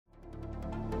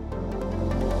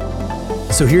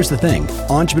So here's the thing,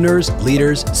 entrepreneurs,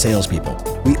 leaders, salespeople,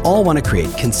 we all want to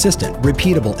create consistent,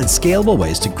 repeatable, and scalable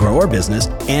ways to grow our business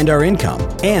and our income.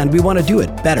 And we want to do it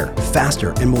better, faster,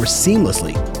 and more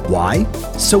seamlessly. Why?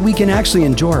 So we can actually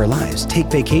enjoy our lives, take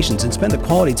vacations, and spend the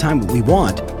quality time we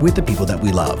want with the people that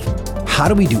we love. How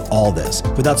do we do all this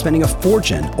without spending a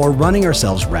fortune or running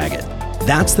ourselves ragged?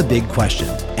 That's the big question,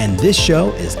 and this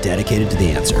show is dedicated to the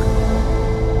answer.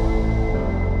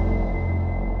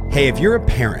 Hey, if you're a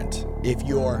parent, if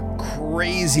you're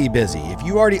crazy busy, if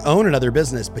you already own another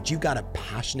business, but you've got a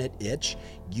passionate itch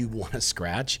you want to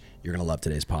scratch, you're going to love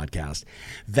today's podcast.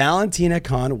 Valentina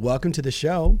Kahn, welcome to the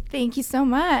show. Thank you so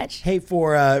much. Hey,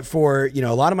 for a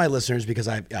lot of my listeners, because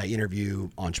I interview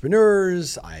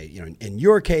entrepreneurs, in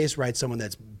your case, right, someone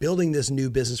that's building this new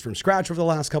business from scratch over the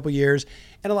last couple of years,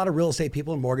 and a lot of real estate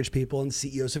people and mortgage people and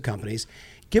CEOs of companies.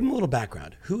 Give them a little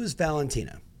background. Who is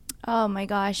Valentina? Oh my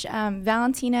gosh,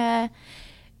 Valentina.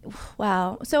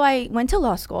 Wow. So I went to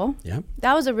law school. Yeah.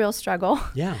 That was a real struggle.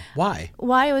 Yeah. Why?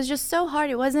 Why? It was just so hard.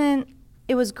 It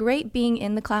was great being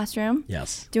in the classroom.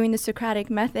 Yes. Doing the Socratic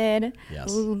method.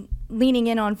 Yes. Leaning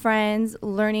in on friends,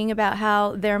 learning about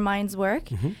how their minds work.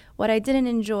 Mm-hmm. What I didn't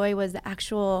enjoy was the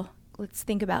actual, let's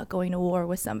think about going to war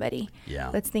with somebody. Yeah.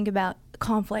 Let's think about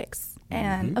conflicts.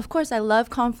 And Mm-hmm. of course I love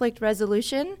conflict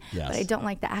resolution, Yes. but I don't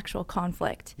like the actual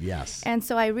conflict. Yes. And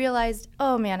so I realized,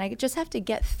 oh man, I just have to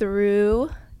get through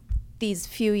these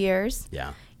few years.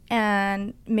 Yeah.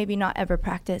 And maybe not ever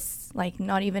practice, like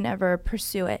not even ever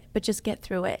pursue it, but just get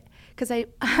through it. Because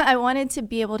I wanted to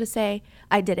be able to say,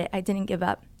 I did it. I didn't give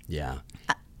up. Yeah.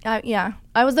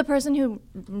 I was the person who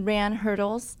ran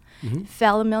hurdles,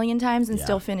 fell a million times, and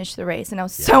still finished the race. And I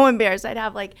was so embarrassed. I'd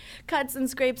have like cuts and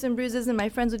scrapes and bruises, and my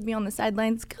friends would be on the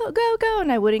sidelines, go, go, go,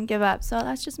 and I wouldn't give up. So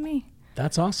that's just me.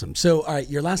 That's awesome. So, all right,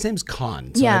 your last name's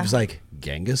Khan. So Yeah. I was like,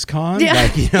 Genghis Khan? Yeah.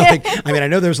 I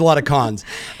know there's a lot of Khans.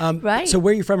 Right. So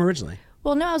where are you from originally?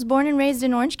 Well, no, I was born and raised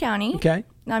in Orange County. Okay.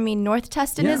 I mean, North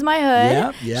Tustin Yeah. is my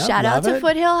hood. Yeah, Shout out love to it.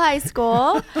 Foothill High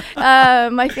School.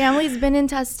 My family's been in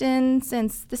Tustin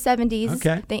since the 70s.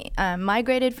 Okay. They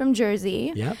migrated from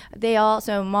Jersey. Yep.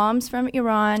 So mom's from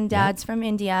Iran, dad's from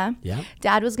India. Yep.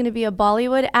 Dad was going to be a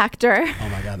Bollywood actor. Oh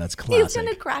my God, that's classic. He's going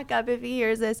to crack up if he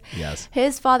hears this. Yes.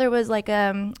 His father was like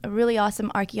a really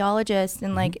awesome archaeologist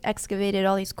and like excavated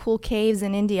all these cool caves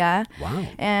in India. Wow.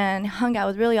 And hung out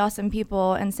with really awesome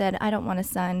people and said, I don't want a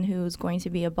son who's going to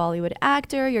be a Bollywood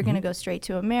actor. You're going to go straight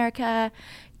to America,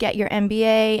 get your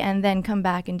MBA, and then come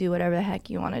back and do whatever the heck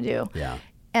you want to do. Yeah.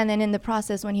 And then in the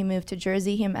process, when he moved to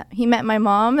Jersey, he met my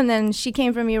mom, and then she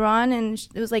came from Iran, and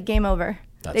it was like game over.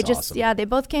 That's awesome. They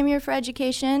both came here for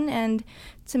education and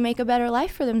to make a better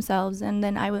life for themselves. And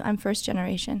then I'm first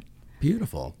generation.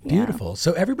 Beautiful. Yeah. Beautiful.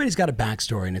 So everybody's got a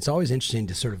backstory, and it's always interesting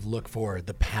to sort of look for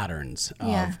the patterns of,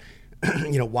 Yeah.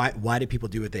 why do people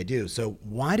do what they do? So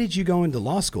why did you go into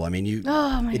law school? I mean,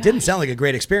 It didn't sound like a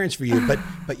great experience for you,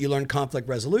 but you learned conflict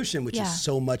resolution, which Yeah. is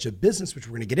so much of business, which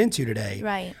we're going to get into today.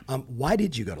 Right. Why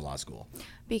did you go to law school?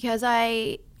 Because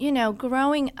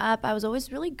growing up, I was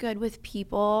always really good with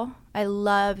people. I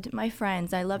loved my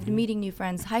friends. I loved meeting new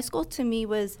friends. High school to me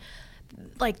was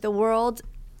like the world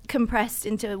compressed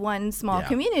into one small Yeah.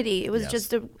 community. It was Yes.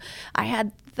 just I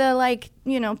had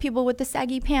the people with the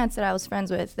saggy pants that I was friends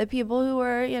with, the people who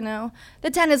were, the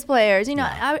tennis players,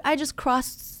 Yeah.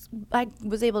 I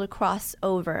was able to cross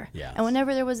over. Yes. And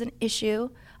whenever there was an issue,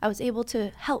 I was able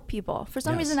to help people. For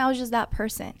some Yes. reason, I was just that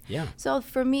person. Yeah. So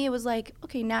for me, it was like,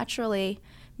 okay, naturally,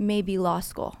 maybe law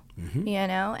school,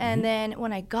 And then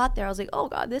when I got there, I was like, oh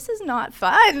God, this is not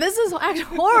fun. This is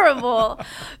horrible.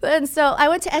 And so I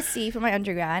went to SC for my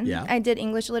undergrad. Yeah. I did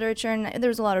English literature, and there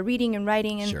was a lot of reading and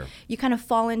writing, and Sure. you kind of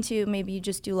fall into maybe you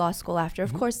just do law school after.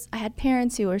 Of course, I had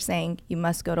parents who were saying, you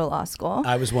must go to law school.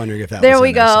 I was wondering if that There was we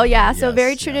in there go. somewhere. Yeah. So Yes,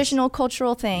 very yes. traditional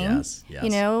cultural thing. Yes,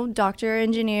 yes. Doctor,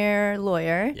 engineer,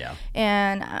 lawyer. Yeah.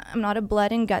 And I'm not a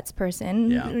blood and guts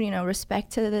person. Yeah.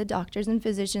 Respect to the doctors and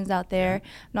physicians out there.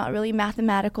 Not really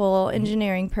mathematical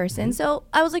engineering person. So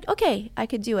I was like, okay, I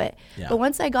could do it. Yeah. But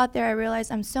once I got there, I realized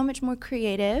I'm so much more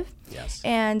creative. Yes.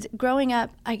 And growing up,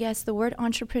 I guess the word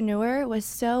entrepreneur was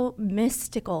so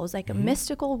mystical. It was like a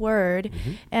mystical word,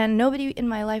 and nobody in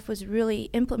my life was really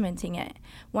implementing it.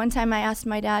 One time I asked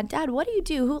my dad, what do you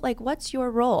do? What's your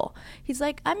role? He's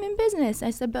like, I'm in business.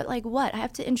 I said, but like what? I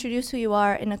have to introduce who you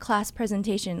are in a class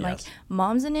presentation. Yes. Like,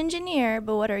 mom's an engineer,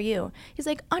 but what are you? He's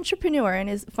like, entrepreneur, in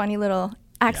his funny little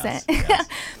accent. Yes.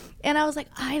 And I was like,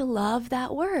 I love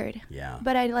that word. Yeah.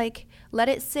 But I let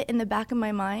it sit in the back of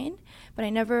my mind, but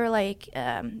I never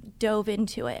dove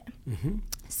into it.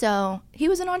 So he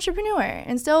was an entrepreneur,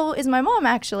 and so is my mom,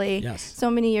 actually. Yes. So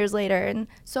many years later, and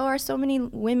so are so many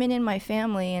women in my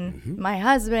family, and my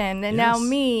husband, and now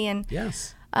me. And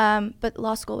yes. But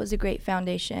law school was a great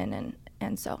foundation,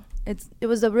 and so it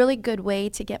was a really good way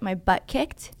to get my butt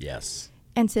kicked. Yes.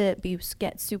 And to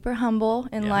get super humble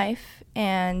in life,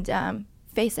 and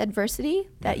face adversity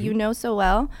that you know so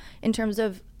well in terms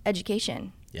of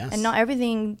education. Yes. And not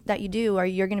everything that you do or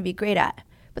you're going to be great at,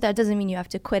 but that doesn't mean you have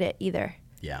to quit it either.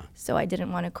 Yeah. So I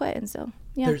didn't want to quit, and so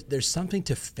There's something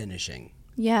to finishing.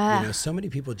 Yeah. You know, so many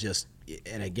people just,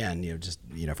 and again,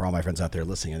 for all my friends out there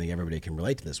listening, I think everybody can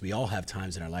relate to this. We all have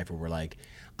times in our life where we're like,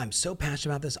 I'm so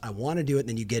passionate about this, I want to do it, and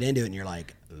then you get into it and you're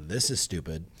like, this is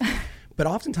stupid. But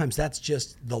oftentimes that's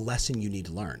just the lesson you need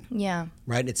to learn. Yeah.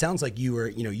 Right? And it sounds like you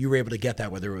were able to get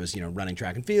that, whether it was, running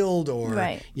track and field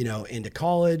or, into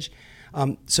college.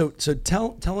 So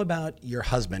tell about your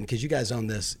husband, because you guys own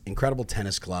this incredible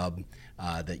tennis club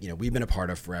that we've been a part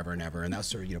of forever and ever, and that's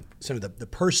sort of some of the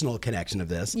personal connection of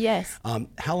this. Yes.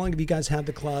 How long have you guys had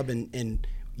the club, and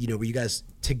were you guys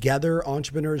together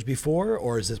entrepreneurs before,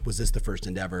 or was this the first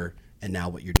endeavor and now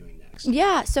what you're doing next?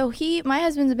 Yeah, so my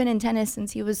husband's been in tennis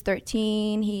since he was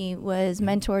 13. He was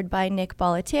mentored by Nick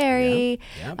Bollettieri,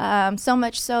 so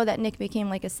much so that Nick became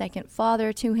like a second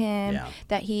father to him,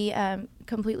 that he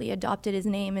completely adopted his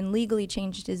name and legally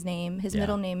changed his name. His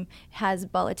middle name has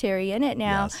Bollettieri in it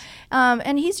now. Yes.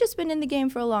 And he's just been in the game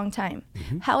for a long time.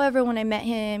 However, when I met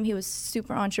him, he was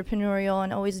super entrepreneurial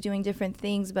and always doing different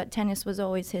things, but tennis was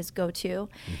always his go-to.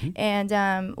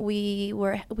 And we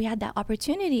had that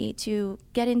opportunity to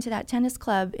get into that tennis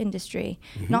club industry,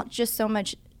 not just so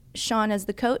much Sean as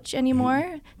the coach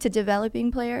anymore to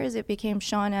developing players. It became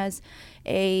Sean as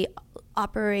a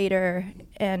operator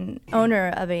and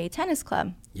owner of a tennis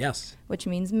club. Yes. Which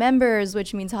means members,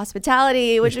 which means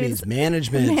hospitality, which means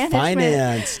management,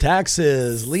 finance,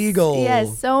 taxes, legal.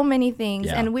 Yes, so many things.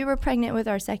 Yeah. And we were pregnant with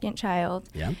our second child.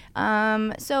 Yeah.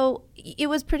 So it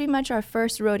was pretty much our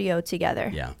first rodeo together.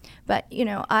 Yeah. But,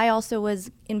 I also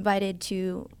was invited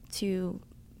to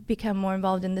become more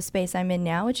involved in the space I'm in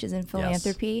now, which is in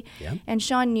philanthropy. Yes. Yeah. And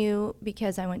Sean knew,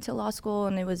 because I went to law school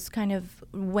and it was kind of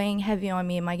weighing heavy on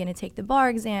me. Am I going to take the bar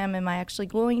exam? Am I actually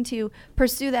going to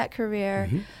pursue that career?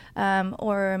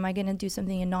 Or am I going to do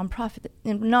something in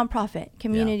nonprofit,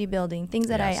 community building, things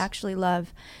that I actually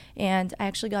love? And I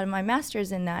actually got my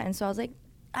master's in that. And so I was like,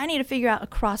 I need to figure out a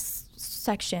cross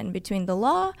section between the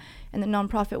law and the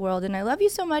nonprofit world. And I love you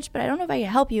so much, but I don't know if I can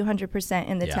help you 100%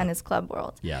 in the tennis club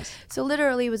world. Yes. So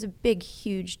literally it was a big,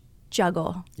 huge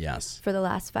juggle. Yes. For the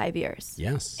last 5 years.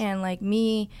 Yes. And like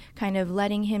me kind of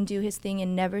letting him do his thing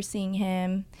and never seeing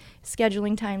him,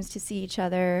 scheduling times to see each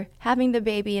other, having the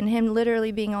baby, and him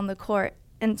literally being on the court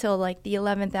until like the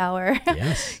 11th hour,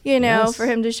 for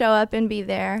him to show up and be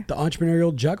there. The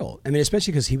entrepreneurial juggle. I mean,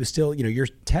 especially because he was still, you're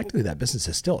technically, that business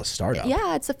is still a startup.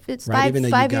 Yeah, it's right?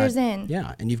 five years in.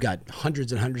 Yeah, and you've got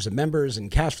hundreds and hundreds of members and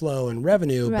cash flow and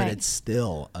revenue, but it's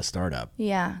still a startup.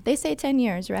 Yeah, they say 10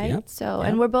 years, right? Yep. So,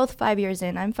 and we're both 5 years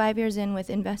in. I'm 5 years in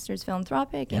with Investors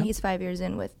Philanthropic, and he's 5 years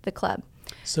in with the club.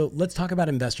 So let's talk about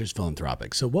Investors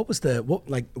Philanthropic. So what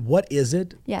is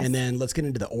it? Yes. And then let's get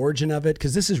into the origin of it,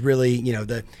 because this is really,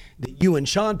 the you and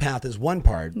Sean path is one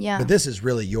part, but this is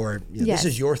really this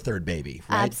is your third baby,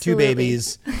 right? Absolutely. 2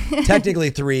 babies, technically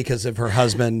 3 because of her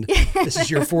husband. This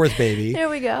is your 4th baby. There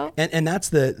we go. And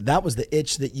that was the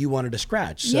itch that you wanted to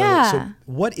scratch. So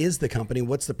what is the company?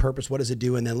 What's the purpose? What does it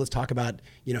do? And then let's talk about,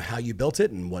 how you built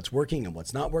it and what's working and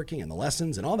what's not working and the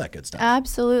lessons and all that good stuff.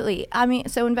 Absolutely. I mean,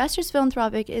 so Investors Philanthropic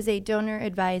is a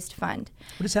donor-advised fund.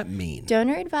 What does that mean?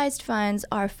 Donor-advised funds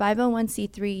are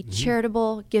 501c3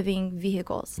 charitable giving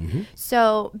vehicles.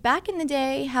 So back in the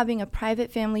day, having a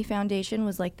private family foundation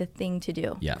was like the thing to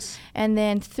do. Yes. And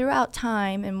then throughout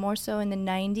time, and more so in the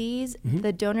 90s,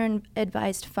 the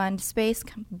donor-advised fund space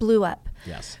blew up.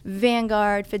 Yes.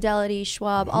 Vanguard, Fidelity,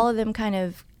 Schwab, all of them kind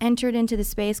of entered into the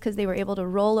space because they were able to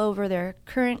roll over their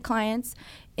current clients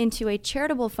into a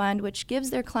charitable fund, which gives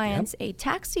their clients a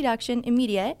tax deduction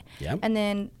immediate. And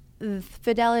then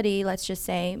Fidelity, let's just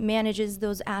say, manages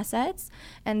those assets,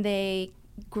 and they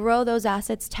grow those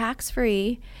assets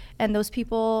tax-free, and those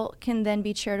people can then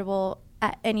be charitable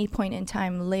at any point in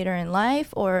time later in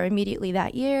life or immediately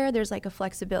that year. There's like a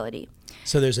flexibility.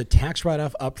 So there's a tax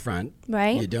write-off up front.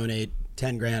 Right. You donate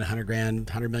 10 grand, 100 grand,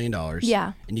 $100 million.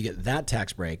 Yeah. And you get that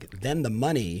tax break. Then the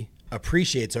money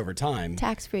appreciates over time.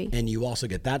 Tax-free. And you also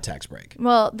get that tax break.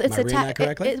 Well, it's Am I reading that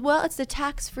correctly? It's the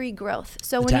tax-free growth.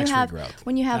 So the when tax-free growth.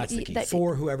 when you have That's the key. that,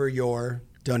 for whoever your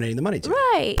donating the money to.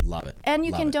 Right. Love it. And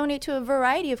you Love can it. donate to a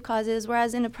variety of causes,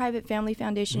 whereas in a private family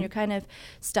foundation, you're kind of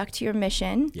stuck to your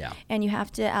mission. Yeah. And you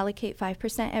have to allocate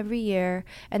 5% every year.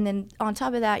 And then on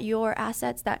top of that, your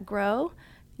assets that grow,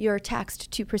 you're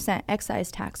taxed 2%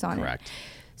 excise tax on it. Correct.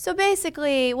 So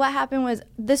basically, what happened was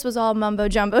this was all mumbo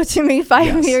jumbo to me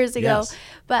 5 years ago. Yes.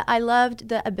 But I loved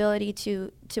the ability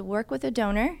to work with a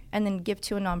donor and then give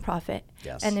to a nonprofit.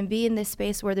 Yes. And then be in this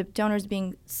space where the donor's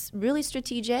being really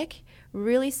strategic,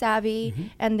 really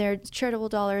savvy, and their charitable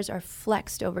dollars are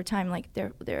flexed over time. Like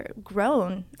they're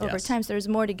grown over Yes. time, so there's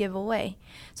more to give away.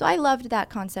 So I loved that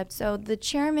concept. So the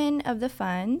chairman of the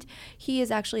fund, he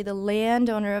is actually the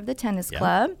landowner of the tennis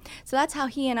club. So that's how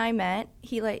he and I met.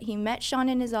 He met Sean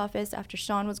in his office after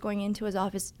Sean was going into his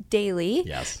office daily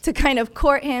to kind of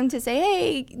court him to say,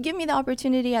 hey, give me the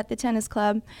opportunity at the tennis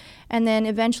club. And then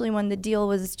eventually when the deal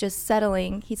was just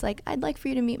settling, he's like, I'd like for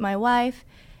you to meet my wife.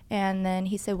 And then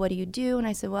he said, what do you do? And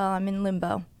I said, well, I'm in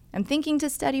limbo. I'm thinking to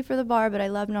study for the bar, but I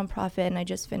love nonprofit, and I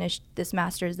just finished this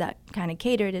master's that kind of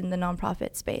catered in the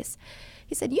nonprofit space.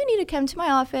 He said, you need to come to my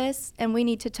office, and we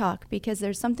need to talk, because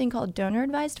there's something called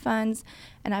donor-advised funds,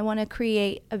 and I want to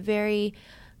create a very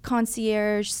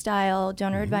concierge-style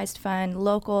donor-advised fund,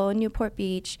 local in Newport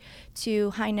Beach,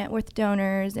 to high-net-worth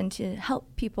donors and to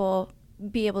help people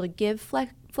be able to give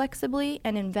flexibly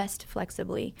and invest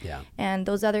flexibly. Yeah. And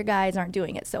those other guys aren't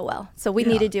doing it so well. So we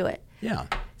need to do it. Yeah.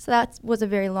 So that was a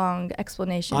very long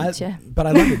explanation. But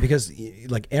I love it because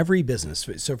like every business,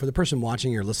 so for the person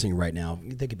watching or listening right now,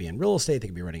 they could be in real estate, they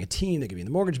could be running a team, they could be in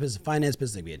the mortgage business, finance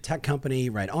business, they could be a tech company,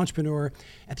 right? Entrepreneur.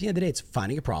 At the end of the day, it's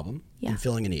finding a problem and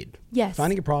filling a need. Yes.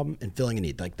 Finding a problem and filling a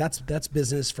need. Like that's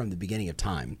business from the beginning of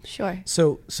time. Sure.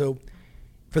 So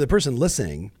for the person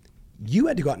listening, you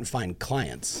had to go out and find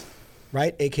clients,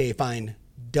 right? AKA find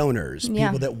donors,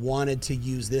 people that wanted to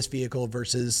use this vehicle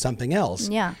versus something else.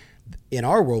 Yeah. In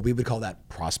our world, we would call that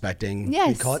prospecting. Yes.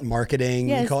 We call it marketing.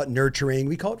 Yes. We call it nurturing.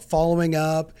 We call it following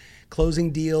up,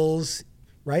 closing deals,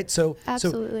 right? So,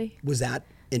 Absolutely. So was that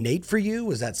innate for you?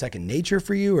 Was that second nature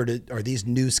for you? Or are these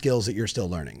new skills that you're still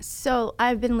learning? So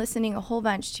I've been listening a whole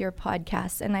bunch to your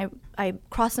podcasts, and I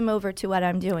cross them over to what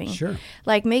I'm doing. Sure.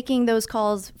 Like making those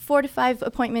calls 4 to 5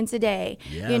 appointments a day,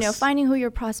 Yes. finding who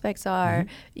your prospects are,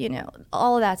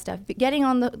 all of that stuff. But getting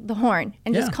on the horn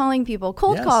and just calling people,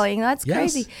 cold calling, that's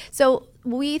crazy. So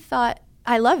we thought,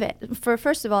 I love it.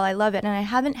 First of all, I love it, and I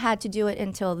haven't had to do it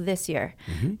until this year.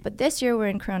 But this year we're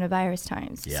in coronavirus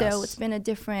times, so it's been a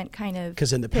different kind of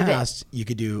Because in the pivot. past, you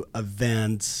could do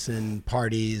events and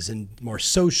parties and more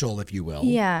social, if you will.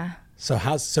 Yeah. So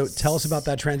tell us about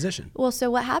that transition. Well,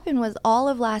 so what happened was all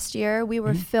of last year we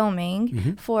were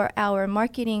filming for our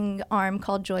marketing arm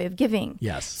called Joy of Giving.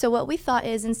 Yes. So what we thought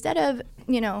is instead of,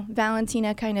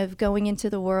 Valentina kind of going into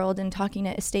the world and talking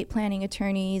to estate planning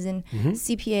attorneys and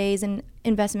CPAs and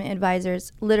investment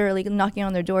advisors, literally knocking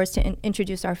on their doors to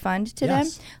introduce our fund to them,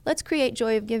 let's create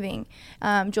Joy of Giving.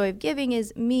 Joy of Giving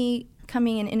is me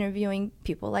coming and interviewing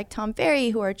people like Tom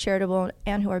Ferry who are charitable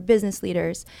and who are business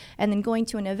leaders, and then going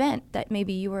to an event that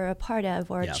maybe you were a part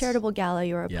of, or a charitable gala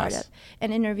you were a part of,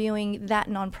 and interviewing that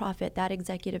nonprofit, that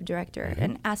executive director,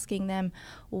 and asking them,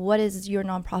 what is your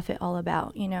nonprofit all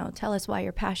about? Tell us why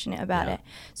you're passionate about it.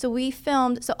 So we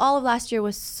filmed, so all of last year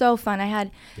was so fun.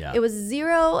 It was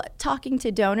zero talking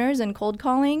to donors and cold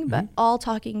calling, but all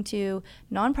talking to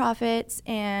nonprofits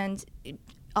and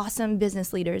awesome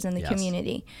business leaders in the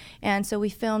community. And so we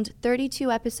filmed 32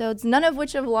 episodes, none of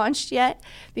which have launched yet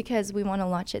because we want to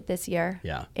launch it this year.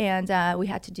 Yeah. And we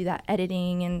had to do that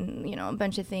editing and, a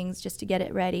bunch of things just to get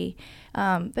it ready.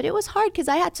 But it was hard because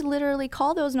I had to literally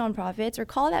call those nonprofits or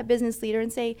call that business leader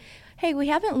and say, hey, we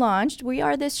haven't launched. We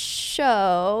are this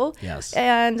show. Yes.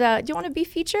 And do you want to be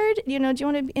featured? Do you want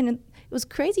to be in it was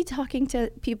crazy talking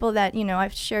to people that,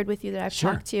 I've shared with you that I've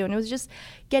talked to. And it was just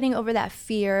getting over that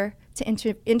fear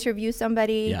to interview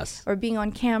somebody or being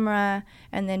on camera,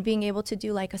 and then being able to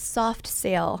do like a soft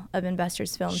sale of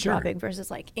Investors Philanthropic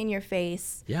versus like in your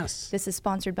face. Yes. This is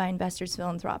sponsored by Investors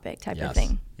Philanthropic type of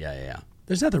thing. Yeah.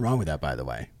 There's nothing wrong with that, by the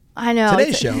way. I know.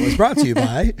 Today's show is brought to you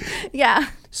by.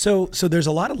 So So there's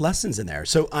a lot of lessons in there.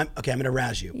 So I'm going to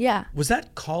razz you. Yeah. Was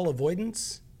that call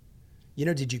avoidance?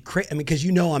 Did you create? Because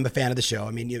I'm a fan of the show.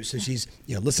 So she's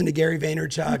listen to Gary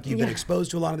Vaynerchuk. You've been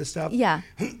exposed to a lot of this stuff. Yeah.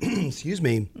 Excuse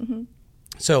me.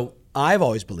 So I've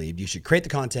always believed you should create the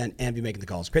content and be making the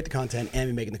calls. Create the content and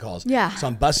be making the calls. Yeah. So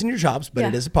I'm busting your chops, but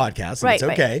it is a podcast, and it's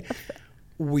okay.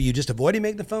 Were you just avoiding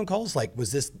making the phone calls? Like,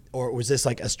 was this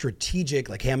like a strategic,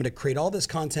 like, hey, I'm going to create all this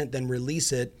content, then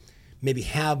release it, maybe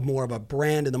have more of a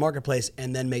brand in the marketplace,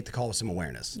 and then make the call with some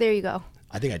awareness? There you go.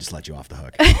 I think I just let you off the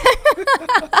hook.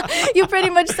 You pretty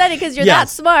much said it because you're that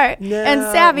smart and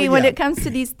savvy when it comes to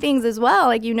these things as well.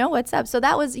 Like, you know what's up. So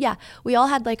that was, we all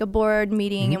had like a board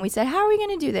meeting and we said, how are we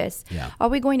going to do this? Are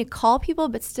we going to call people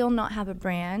but still not have a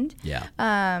brand?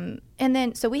 And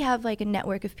then, so we have like a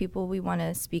network of people we want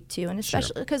to speak to, and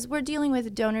especially because we're dealing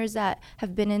with donors that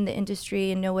have been in the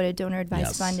industry and know what a donor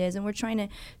advised fund is, and we're trying to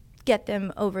get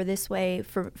them over this way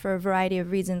for a variety of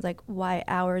reasons, like why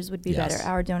ours would be better.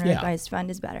 Our donor advised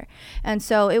fund is better. And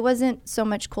so it wasn't so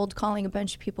much cold calling a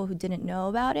bunch of people who didn't know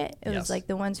about it. It was like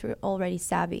the ones who were already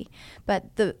savvy.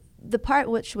 But the part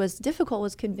which was difficult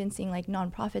was convincing like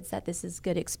nonprofits that this is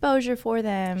good exposure for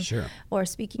them, or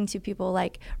speaking to people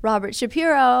like Robert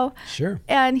Shapiro.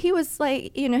 And he was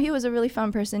like, you know, he was a really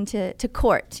fun person to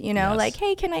court, you know, like,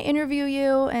 hey, can I interview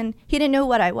you? And he didn't know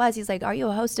what I was. He's like, are you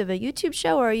a host of a YouTube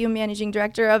show or are you a managing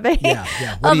director of a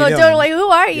of a donor? Like, who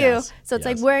are you? So it's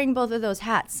like wearing both of those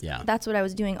hats. That's what I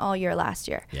was doing all year last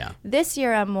year. This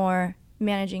year I'm more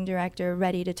managing director,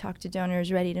 ready to talk to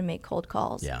donors, ready to make cold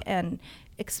calls and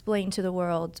explain to the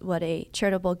world what a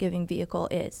charitable giving vehicle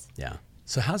is.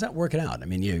 So how's that working out? I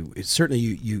mean,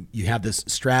 you have this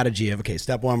strategy of, okay,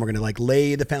 step one, we're going to like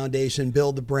lay the foundation,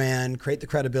 build the brand, create the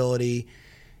credibility.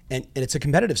 And it's a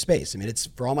competitive space. I mean, it's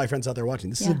for all my friends out there watching.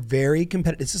 This is a very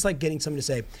competitive. It's just like getting someone to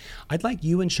say, "I'd like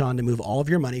you and Sean to move all of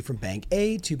your money from bank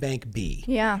A to bank B."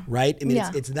 Right. I mean,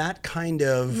 it's that kind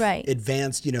of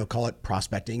advanced, you know, call it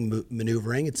prospecting,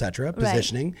 maneuvering, et cetera,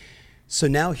 positioning. So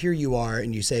now here you are,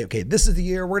 and you say, "Okay, this is the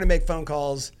year we're going to make phone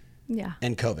calls."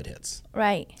 And COVID hits.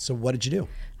 So what did you do?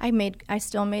 I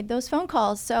still made those phone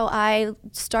calls. So I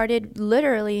started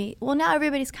literally. Well, now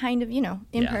everybody's kind of, you know,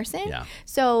 in person.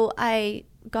 So I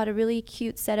got a really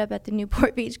cute setup at the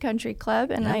Newport Beach Country Club,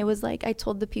 and I was like, I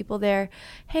told the people there,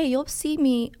 hey, you'll see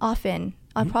me often.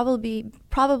 I'll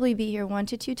probably be here 1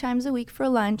 to 2 times a week for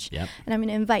lunch, and I'm going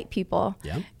to invite people.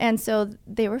 And so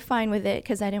they were fine with it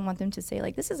because I didn't want them to say,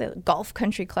 like, this is a golf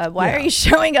country club. Why are you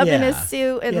showing up in a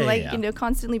suit and you know,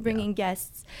 constantly bringing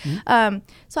guests? So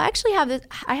I actually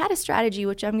I had a strategy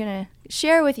which I'm going to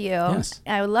share with you.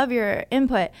 I would love your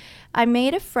input. I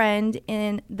made a friend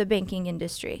in the banking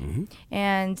industry,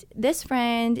 and this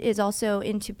friend is also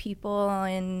into people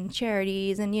and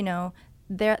charities, and you know,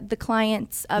 they're the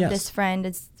clients of this friend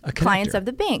is clients of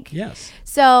the bank.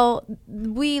 So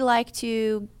we like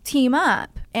to team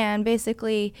up, and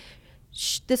basically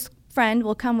this friend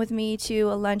will come with me to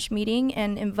a lunch meeting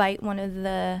and invite one of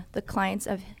the clients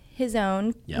of his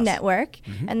own network,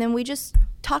 and then we just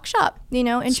talk shop, you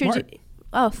know, introduce.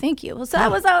 Oh, thank you. Well, so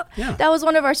that was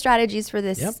one of our strategies for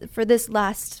this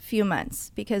last few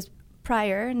months, because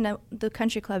prior, the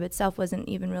country club itself wasn't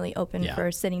even really open for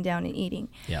sitting down and eating.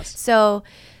 So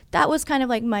that was kind of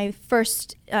like my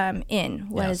first in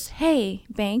was, hey,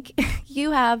 bank,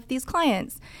 you have these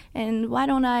clients, and why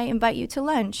don't I invite you to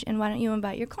lunch, and why don't you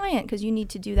invite your client, because you need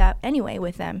to do that anyway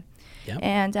with them,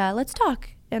 and let's talk.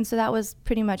 And so that was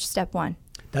pretty much step one.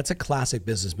 That's a classic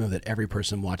business move that every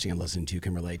person watching and listening to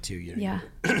can relate to. You know,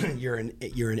 you're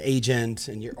an agent,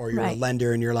 and you're a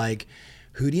lender, and you're like,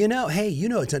 who do you know? Hey, you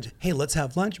know, hey, let's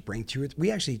have lunch. Bring 2 or 3.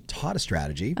 We actually taught a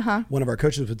strategy. One of our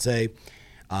coaches would say,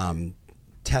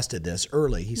 tested this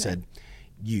early. He said,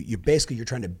 you basically, you're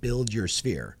trying to build your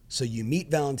sphere. So you meet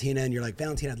Valentina, and you're like,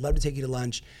 Valentina, I'd love to take you to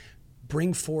lunch.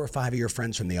 Bring 4 or 5 of your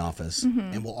friends from the office,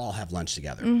 and we'll all have lunch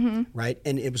together, right?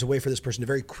 And it was a way for this person to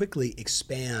very quickly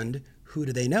expand. Who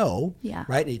do they know,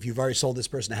 right? And if you've already sold this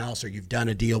person a house, or you've done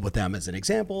a deal with them as an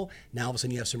example, now all of a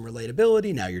sudden you have some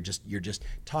relatability. Now you're just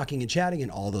talking and chatting, and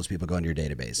all those people go into your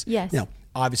database. Now,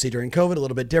 obviously during COVID, a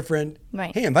little bit different.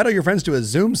 Hey, invite all your friends to a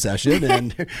Zoom session,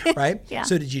 and right?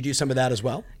 So did you do some of that as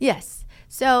well? Yes.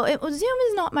 So Zoom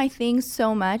is not my thing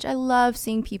so much. I love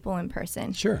seeing people in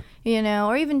person. You know,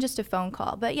 or even just a phone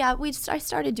call. But yeah, I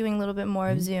started doing a little bit more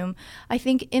of Zoom. I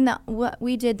think what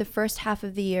we did the first half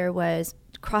of the year was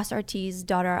cross our T's,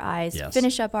 dot our I's,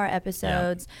 finish up our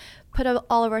episodes, put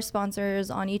all of our sponsors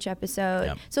on each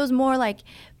episode. So it was more like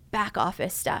back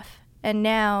office stuff. And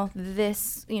now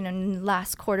this, you know,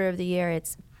 last quarter of the year,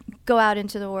 it's go out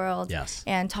into the world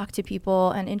and talk to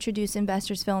people and introduce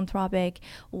Investors Philanthropic,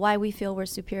 why we feel we're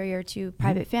superior to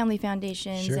private family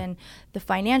foundations and the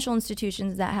financial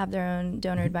institutions that have their own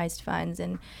donor advised funds.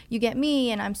 And you get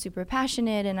me, and I'm super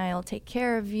passionate, and I'll take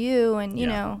care of you, and you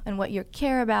know, and what you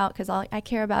care about, because I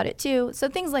care about it too. So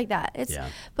things like that.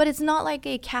 But it's not like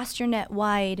a cast your net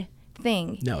wide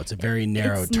thing. No, it's a very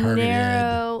narrow,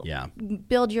 targeted.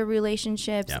 Build your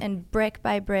relationships, and brick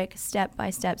by brick, step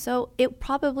by step. So it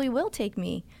probably will take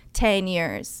me 10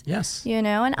 years. You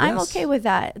know, and I'm okay with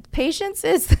that. Patience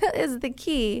is the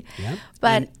key.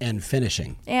 But and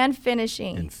finishing.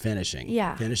 Finishing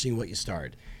what you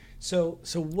started. So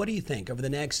what do you think over the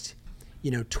next,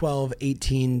 12,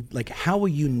 18, like how will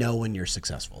you know when you're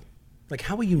successful? Like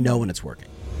how will you know when it's working?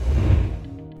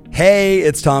 Hey,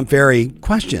 it's Tom Ferry.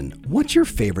 Question, what's your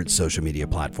favorite social media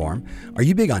platform? Are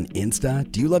you big on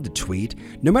Insta? Do you love to tweet?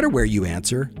 No matter where you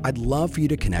answer, I'd love for you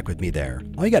to connect with me there.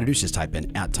 All you got to do is just type in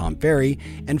 @TomFerry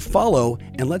and follow,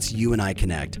 and let's you and I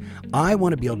connect. I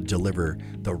want to be able to deliver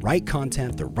the right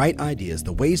content, the right ideas,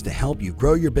 the ways to help you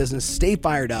grow your business, stay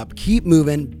fired up, keep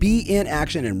moving, be in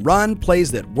action, and run plays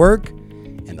that work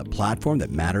in the platform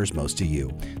that matters most to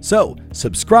you. So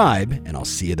subscribe, and I'll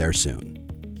see you there soon.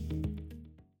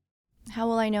 How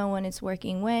will I know when it's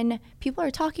working? When people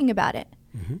are talking about it.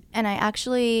 And I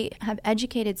actually have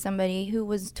educated somebody who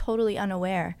was totally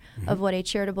unaware of what a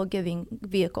charitable giving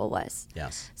vehicle was.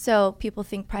 Yes. So people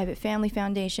think private family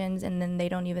foundations, and then they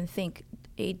don't even think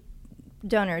a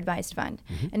donor advised fund.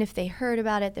 And if they heard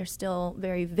about it, they're still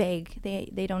very vague.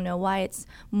 They don't know why it's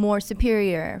more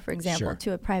superior, for example,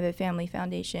 to a private family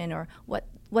foundation, or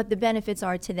what the benefits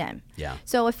are to them. Yeah.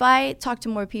 So if I talk to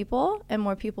more people and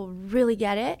more people really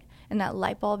get it, and that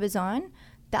light bulb is on,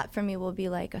 that for me will be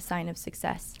like a sign of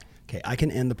success. Okay, I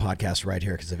can end the podcast right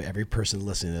here because if every person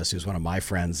listening to this who's one of my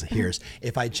friends hears,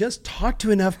 if I just talk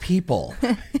to enough people,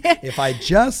 good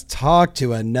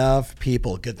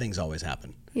things always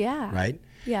happen. Yeah. Right?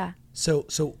 Yeah. So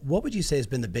what would you say has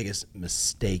been the biggest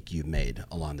mistake you've made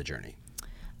along the journey?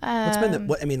 What's been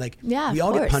we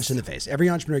all get punched in the face.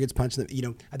 Every entrepreneur gets punched in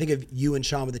the, I think of you and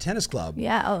Sean with the tennis club.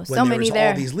 Yeah. When So many there there.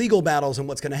 was all these legal battles and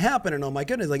what's going to happen, and oh my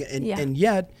goodness, and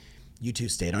yet you two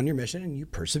stayed on your mission and you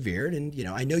persevered. And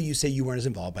I know you say you weren't as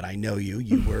involved, but I know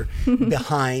you were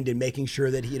behind and making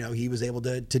sure that he was able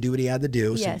to do what he had to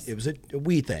do. Yes. So it was a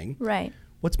we thing. Right.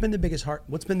 What's been the biggest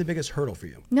hurdle for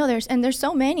you? No, there's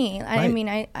so many. Right. I mean,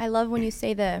 I love when you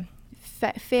say the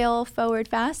fail forward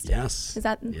fast. Yes. Is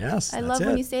that? Yes. I love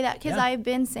when you say that, because I've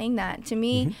been saying that. To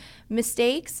me,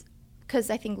 mistakes, because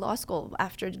I think law school,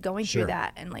 after going through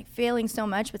that and like failing so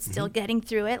much, but still getting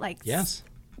through it, like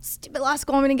stupid law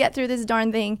school, I'm going to get through this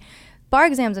darn thing. Bar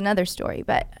exam's another story,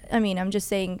 but I mean, I'm just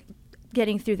saying,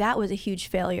 getting through that was a huge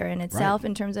failure in itself,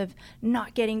 in terms of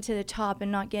not getting to the top and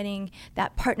not getting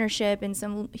that partnership in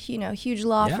some huge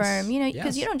law firm,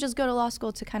 because you don't just go to law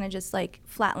school to kind of just like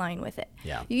flatline with it.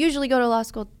 You usually go to law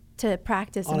school to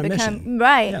practice on and a become mission.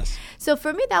 right. Yes. So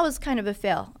for me, that was kind of a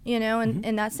fail,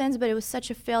 in that sense, but it was such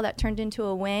a fail that turned into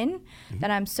a win that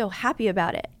I'm so happy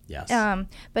about it. Yes.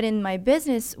 But in my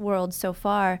business world so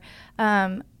far,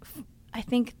 I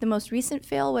think the most recent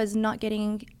fail was not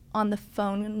getting on the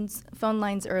phone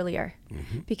lines earlier,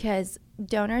 because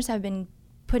donors have been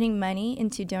putting money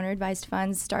into donor advised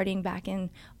funds starting back in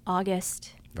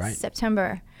August,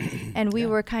 September, and we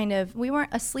weren't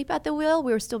asleep at the wheel.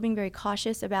 We were still being very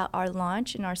cautious about our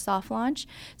launch and our soft launch,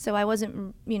 so I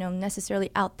wasn't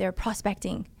necessarily out there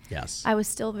prospecting. Yes. I was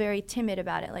still very timid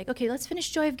about it. Like, okay, let's finish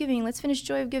Joy of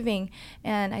Giving.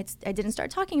 And I didn't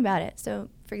start talking about it. So,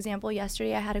 for example,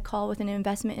 yesterday I had a call with an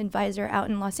investment advisor out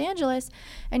in Los Angeles,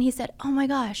 and he said, oh my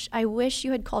gosh, I wish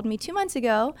you had called me 2 months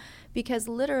ago, because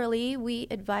literally we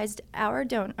advised our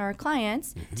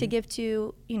clients to give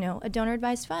to, a donor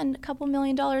advised fund, $2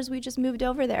 million. We just moved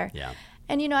over there. Yeah.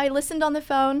 And, I listened on the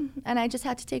phone, and I just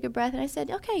had to take a breath, and I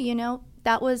said, okay,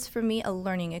 that was for me a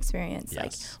learning experience. Yes.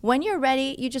 Like, when you're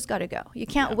ready, you just got to go. You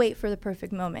can't wait for the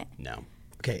perfect moment. No.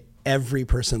 Okay. Every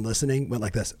person listening went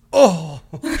like this. Oh,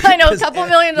 I know, $2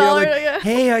 million. Like,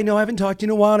 hey, I know I haven't talked to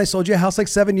you in a while, and I sold you a house like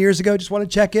 7 years ago. Just want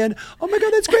to check in. Oh my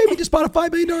God, that's great. We just bought a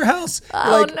 $5 million house.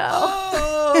 Oh, like, no.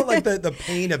 Oh, like the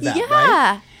pain of that,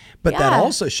 right? But that Yeah.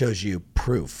 also shows you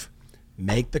proof.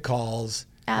 Make the calls.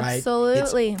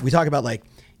 Absolutely. Right? We talk about like,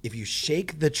 if you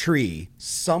shake the tree,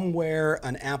 somewhere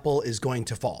an apple is going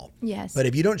to fall. Yes. But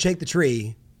if you don't shake the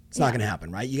tree, it's not going to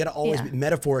happen, right? You got to always, Yeah.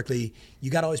 metaphorically,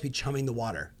 you got to always be chumming the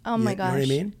water. Oh my gosh. You know what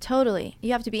I mean? Totally.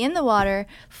 You have to be in the water,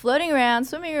 floating around,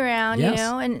 swimming around, Yes.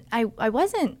 and I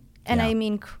wasn't. And Yeah. I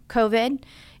mean, COVID,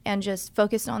 and just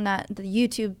focused on the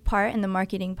YouTube part and the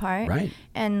marketing part. Right.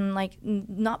 And like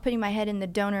not putting my head in the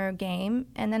donor game,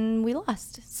 and then we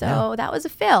lost. So that was a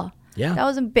fail. Yeah. That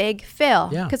was a big fail.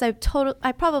 Yeah. Because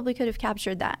I probably could have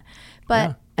captured that.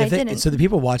 But I didn't. So the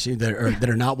people watching that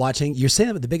are not watching, you're saying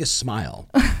that with the biggest smile.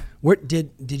 Where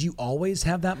did you always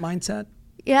have that mindset?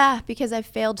 Yeah, because I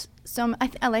failed so.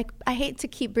 I hate to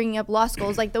keep bringing up law school.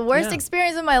 It's like the worst Yeah.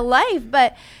 experience of my life,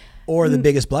 but Or the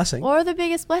biggest blessing. or the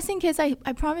biggest blessing. Because I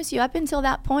promise you, up until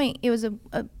that point, it was a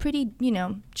pretty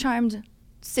charmed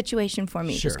situation for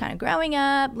me. Sure. Just kind of growing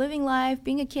up, living life,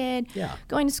 being a kid, Yeah.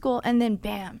 going to school, and then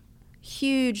bam,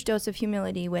 huge dose of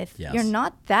humility with Yes. you're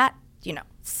not that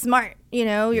smart, you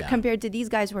know, you're Yeah. compared to these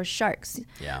guys who are sharks,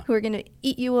 Yeah. who are going to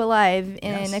eat you alive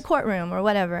in Yes. a courtroom or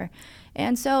whatever.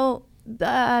 And so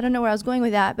I don't know where I was going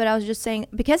with that, but I was just saying,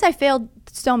 because I failed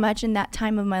so much in that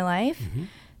time of my life,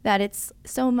 that it's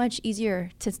so much easier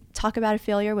to talk about a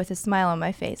failure with a smile on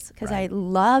my face, because I Right.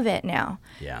 love it now.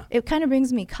 Yeah. It kind of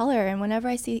brings me color. And whenever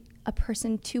I see a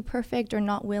person too perfect or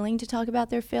not willing to talk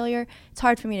about their failure, it's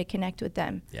hard for me to connect with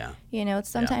them. Yeah. You know, it's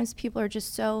sometimes people are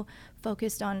just so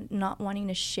focused on not wanting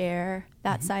to share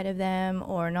that side of them,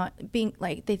 or not being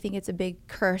like, they think it's a big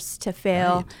curse to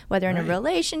fail, Right. whether in a Right.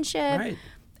 relationship, Right.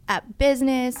 at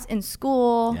business, in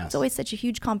school. Yes. It's always such a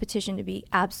huge competition to be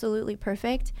absolutely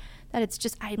perfect that it's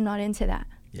just, I'm not into that.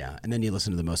 Yeah, and then you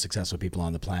listen to the most successful people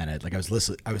on the planet. Like I was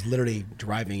literally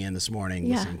driving in this morning,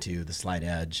 Yeah. listening to The Slight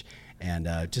Edge, and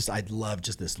I love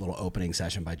just this little opening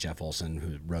session by Jeff Olson,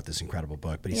 who wrote this incredible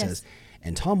book. But he Yes. says,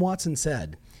 and Tom Watson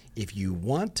said, if you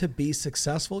want to be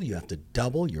successful, you have to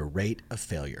double your rate of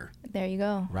failure. There you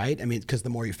go. Right? I mean, because the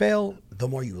more you fail, the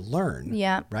more you learn.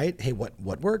 Yeah. Right? Hey, what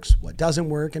works, what doesn't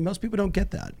work, and most people don't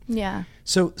get that. Yeah.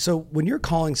 So when you're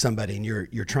calling somebody and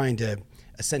you're trying to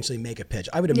essentially make a pitch,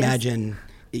 I would Yes. imagine,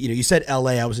 you know, you said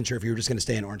LA. I wasn't sure if you were just going to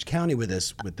stay in Orange County with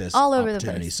this All over the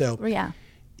opportunity. place. So Yeah.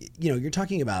 you know, you're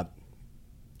talking about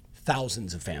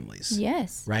thousands of families.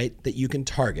 Yes. Right? That you can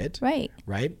target. Right.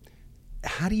 Right?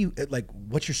 How do you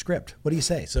what's your script? What do you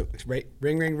say? So right,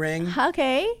 ring, ring, ring.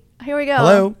 Okay. Here we go.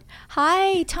 Hello.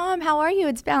 Hi, Tom. How are you?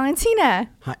 It's Valentina.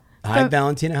 Hi,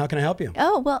 Valentina. How can I help you?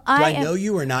 Oh, well, Do I am. know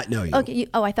you or not know you? Okay.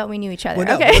 I thought we knew each other. Well,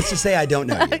 no, okay. let's just say I don't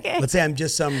know you. Okay. Let's say I'm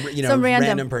just some Some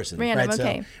random person. random, right?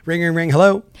 okay. So, ring, ring, ring.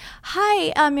 Hello.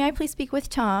 Hi. May I please speak with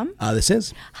Tom? This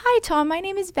is. Hi, Tom. My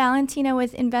name is Valentina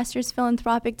with Investors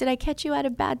Philanthropic. Did I catch you at a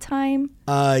bad time?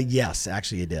 Yes,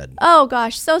 actually you did. Oh,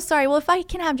 gosh. So sorry. Well, if I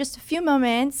can have just a few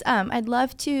moments, I'd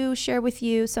love to share with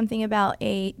you something about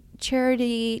a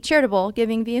charitable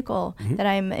giving vehicle that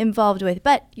I'm involved with.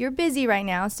 But you're busy right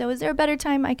now, so is there a better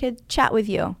time I could chat with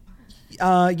you?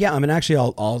 Yeah, I mean, actually,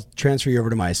 I'll transfer you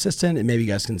over to my assistant, and maybe you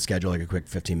guys can schedule like a quick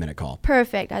 15-minute call.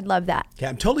 Perfect. I'd love that. Okay,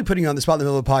 I'm totally putting you on the spot in the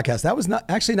middle of the podcast. That was not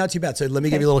too bad. So let me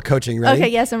give you a little coaching. Ready?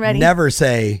 Okay, yes, I'm ready. Never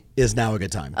say, is now a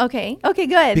good time. Okay, good.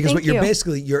 Because Thank what you're you.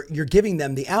 basically, you're giving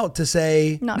them the out to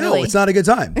say, Not no, really. it's not a good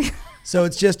time. So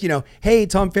it's just, hey,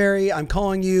 Tom Ferry, I'm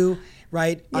calling you,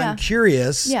 right? Yeah. I'm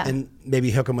curious, Yeah. and maybe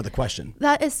hook them with a question.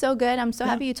 That is so good. I'm so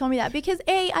happy you told me that, because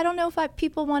I don't know if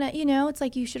people want to, it's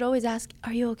like you should always ask,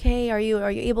 are you okay? Are you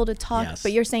able to talk? Yes.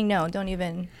 But you're saying no, don't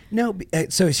even. No,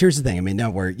 so here's the thing. I mean,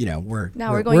 now we're Now we're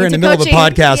going we're in the into middle of a coaching.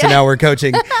 podcast, Yeah. and now we're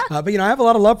coaching. But I have a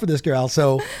lot of love for this girl.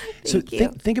 So Thank you.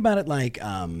 think about it like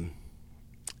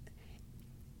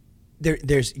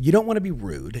there's you don't want to be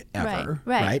rude ever,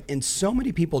 Right. And so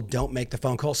many people don't make the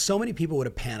phone call. So many people would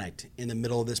have panicked in the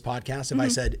middle of this podcast if I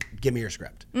said, "Give me your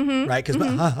script," right? Because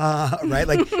right,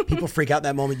 like people freak out in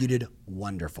that moment. You did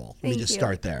wonderful. Let me Thank just you.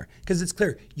 start there, because it's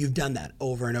clear you've done that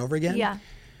over and over again. Yeah.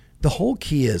 The whole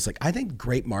key is I think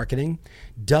great marketing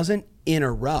doesn't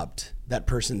interrupt that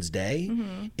person's day.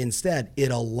 Instead, it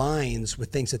aligns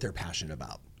with things that they're passionate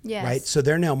about. Yes. Right. So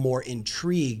they're now more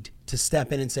intrigued to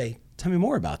step in and say, tell me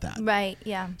more about that. Right.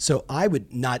 Yeah. So I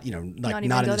would not, even not in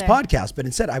go this there. podcast, but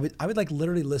instead I would like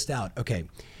literally list out, okay,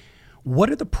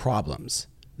 what are the problems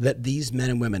that these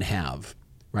men and women have,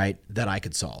 right, that I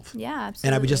could solve? Yeah, absolutely.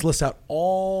 And I would just list out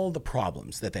all the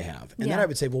problems that they have. And then Yeah. I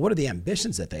would say, well, what are the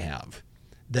ambitions that they have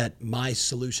that my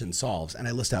solution solves? And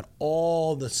I list out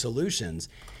all the solutions.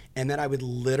 And then I would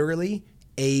literally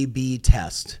A/B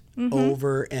test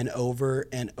over and over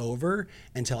and over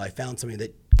until I found something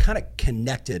that kind of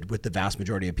connected with the vast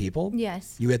majority of people.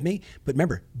 Yes. You with me? But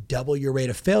remember, double your rate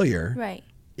of failure. Right.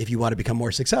 If you want to become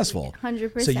more successful.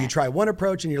 100%. So you try one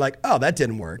approach and you're like, oh, that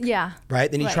didn't work. Yeah. Right?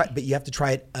 Then you Right. try, but you have to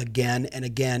try it again and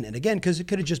again and again, because it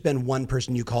could have just been one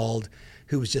person you called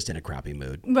who was just in a crappy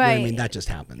mood. You know what I Right. mean? That just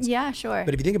happens. Yeah, sure.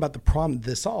 But if you think about the problem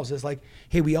this solves, is like,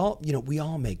 hey, we all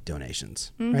make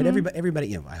donations, right?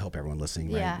 Everybody, I hope everyone listening,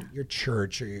 right? Yeah. Your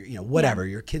church or your, whatever,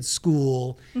 your kid's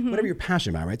school, whatever you're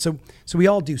passionate about, right? So we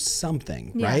all do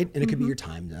something, Yeah. right? And it could be your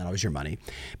time, not always your money.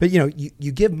 But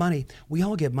you give money. We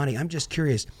all give money. I'm just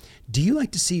curious, do you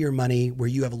like to see your money where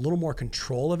you have a little more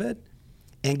control of it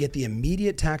and get the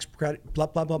immediate tax credit, blah,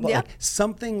 blah, blah, blah? Yeah. Like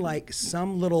something like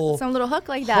some little hook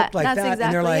like that. hook like That's that. exactly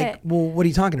And they're like, it. well, what are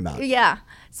you talking about? Yeah.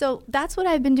 So that's what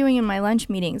I've been doing in my lunch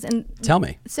meetings. And Tell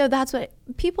me. so that's what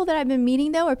people that I've been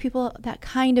meeting, though, are people that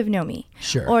kind of know me.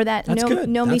 Sure. Or that That's know good.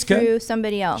 me That's good. through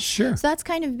somebody else. Sure. So that's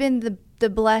kind of been the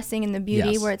blessing and the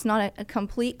beauty Yes. where it's not a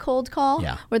complete cold call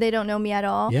Yeah. where they don't know me at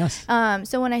all. Yes.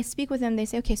 So when I speak with them, they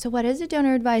say, okay, so what is a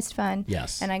donor advised fund?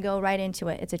 Yes. And I go right into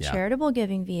it. It's a Yeah. charitable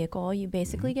giving vehicle. You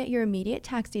basically get your immediate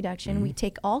tax deduction. We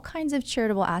take all kinds of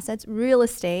charitable assets, real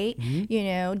estate, you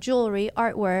know, jewelry,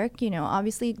 artwork, you know,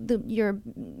 obviously your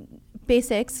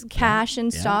basics, cash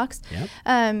and stocks. Yep.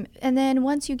 And then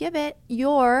once you give it,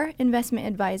 your investment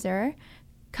advisor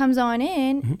comes on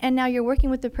in, and now you're working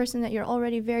with the person that you're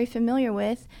already very familiar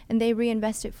with, and they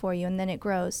reinvest it for you, and then it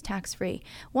grows tax-free.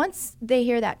 Once they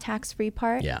hear that tax-free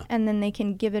part, and then they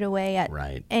can give it away at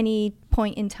any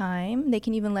point in time. They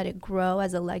can even let it grow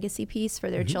as a legacy piece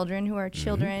for their children who are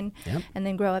children, and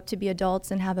then grow up to be adults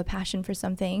and have a passion for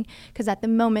something. Because at the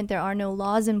moment, there are no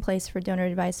laws in place for donor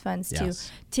advised funds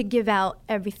to give out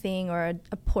everything or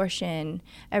a portion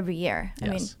every year. I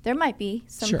mean, there might be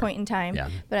some point in time,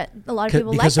 but a lot of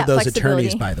people like that those flexibility.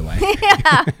 attorneys, by the way.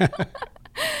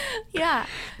 Yeah.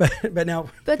 But now,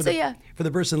 But for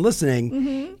the person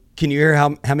listening, can you hear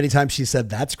how many times she said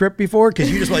that script before?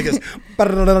 Because you just like this,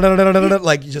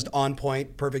 like just on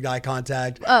point, perfect eye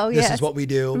contact. Oh, this is what we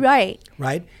do. Right.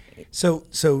 Right. So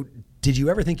did you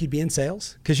ever think you'd be in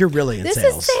sales? Because you're really in sales. This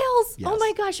is sales. Yes. Oh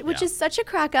my gosh, which is such a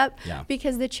crack up Yeah.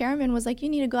 because the chairman was like, you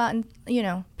need to go out and, you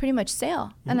know, pretty much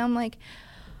sell. And I'm like,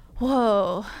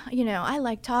 whoa, you know, I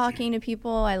like talking to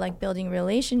people. I like building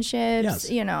relationships. Yes.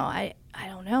 You know, I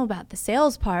don't know about the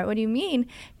sales part. What do you mean?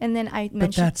 And then I mentioned.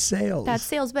 But that's sales. That's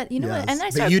sales. But you know what? And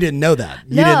I but you didn't know that.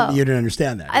 No. You didn't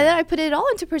understand that. And then I put it all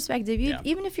into perspective.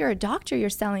 Even if you're a doctor, you're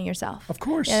selling yourself. Of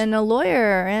course. And a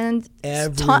lawyer and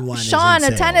Everyone is Sean,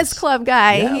 in a tennis sales. club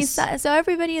guy. Yes. So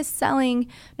everybody is selling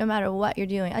no matter what you're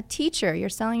doing. A teacher, you're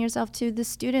selling yourself to the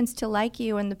students to like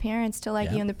you and the parents to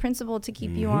like you and the principal to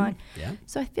keep you on. Yeah.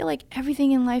 So I feel like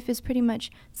everything in life is pretty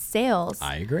much sales.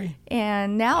 I agree.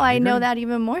 And now I know that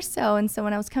even more so. And so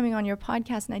when I was coming on your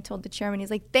podcast and I told the chairman,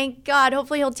 he's like, thank God,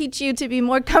 hopefully he'll teach you to be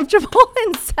more comfortable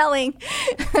in selling.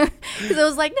 Because I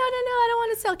was like, no, I don't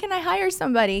want to sell. Can I hire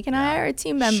somebody? Can I hire a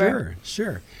team member?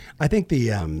 Sure. I think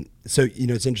so, you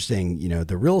know, it's interesting, you know,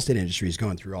 the real estate industry is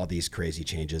going through all these crazy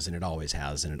changes, and it always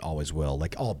has, and it always will,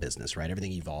 like all business, right?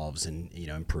 Everything evolves and, you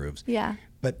know, improves. Yeah.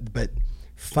 But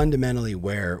fundamentally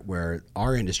where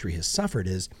our industry has suffered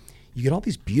is you get all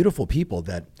these beautiful people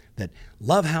that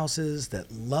love houses,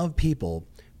 that love people,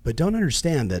 but don't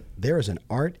understand that there is an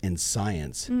art and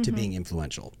science to being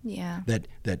influential. Yeah. That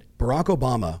Barack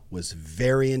Obama was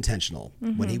very intentional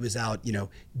when he was out, you know,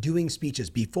 doing speeches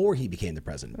before he became the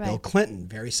president. Right. Bill Clinton,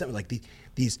 very similar, like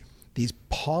these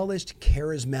polished,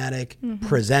 charismatic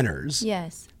presenters.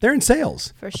 Yes. They're in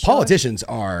sales. For sure. Politicians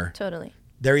are. Totally.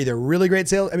 They're either really great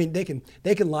sales. I mean, they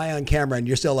can lie on camera and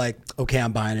you're still like, okay,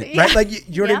 I'm buying it, right? Like,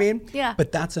 you know what I mean? Yeah.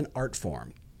 But that's an art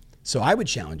form. So I would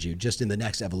challenge you just in the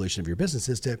next evolution of your business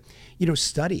is to, you know,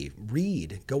 study,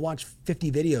 read, go watch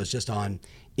 50 videos just on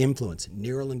influence,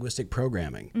 neuro-linguistic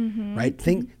programming, right?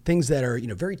 Things that are, you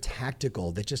know, very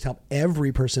tactical that just help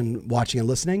every person watching and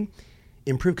listening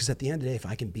improve. Because at the end of the day, if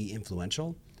I can be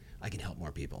influential, I can help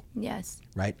more people. Yes.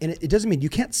 Right? And it doesn't mean you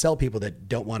can't sell people that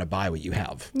don't want to buy what you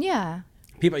have. Yeah.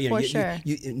 People, you know, For sure.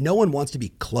 no one wants to be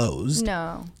closed.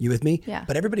 No. You with me? Yeah.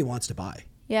 But everybody wants to buy.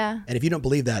 Yeah. And if you don't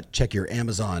believe that, check your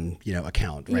Amazon, you know,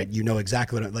 account, right? You know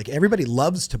exactly what, like everybody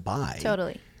loves to buy.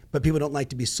 Totally. But people don't like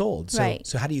to be sold. So, Right.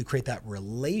 so how do you create that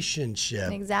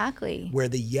relationship Exactly. where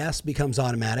the yes becomes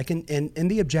automatic and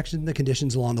the objections and the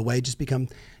conditions along the way just become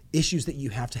issues that you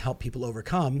have to help people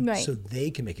overcome Right. so they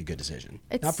can make a good decision.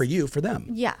 Not It's- for you, for them.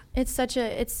 Yeah. It's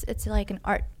it's like an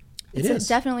art. It It's is.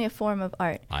 definitely a form of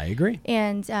art. I agree.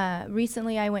 And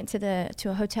recently I went to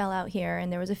a hotel out here,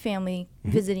 and there was a family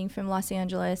visiting from Los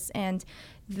Angeles, and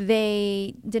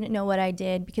they didn't know what I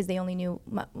did because they only knew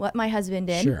what my husband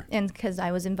did. Sure. And because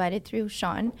I was invited through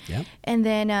Sean. Yep. And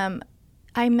then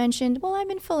I mentioned, well, I'm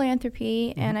in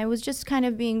philanthropy, and I was just kind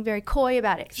of being very coy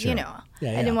about it. Sure. You know,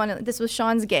 Yeah, I yeah. didn't want to, this was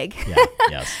Sean's gig. Yeah.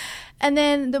 Yes. And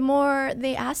then the more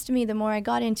they asked me, the more I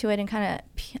got into it and kind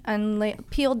of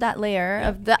peeled that layer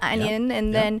of the onion.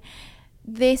 And then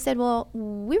they said, well,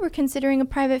 we were considering a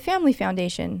private family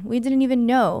foundation. We didn't even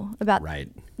know about Right.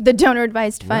 the donor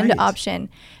advised fund Right. option.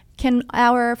 Can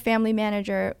our family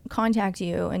manager contact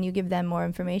you and you give them more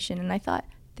information? And I thought,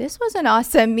 this was an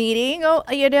awesome meeting. Oh,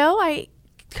 you know, I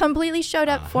completely showed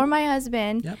up for my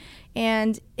husband. Yep.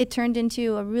 And it turned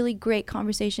into a really great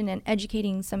conversation and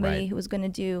educating somebody Right. who was going to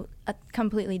do a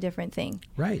completely different thing.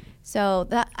 Right. So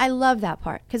that I love that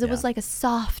part because it was Yeah. like a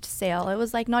soft sale. It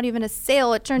was like not even a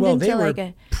sale. It turned Well, into they were like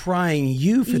a prying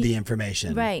you for the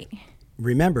information. right.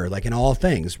 Remember, like in all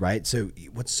things, right? So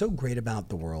what's so great about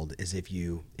the world is if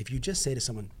you just say to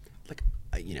someone, like,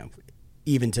 you know,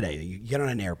 even today, you get on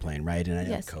an airplane, right? And I know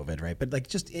Yes. COVID, right? But like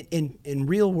just in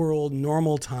real world,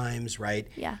 normal times, right?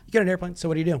 Yeah. You get on an airplane. So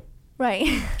what do you do?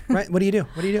 Right. Right? What do you do?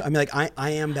 What do you do? I mean, like I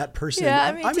am that person.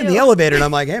 Yeah, me I'm too. in the elevator and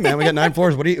I'm like, hey man, we got 9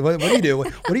 floors. What do you do?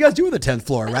 What do you guys do with the 10th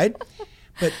floor, right?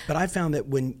 But I found that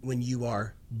when you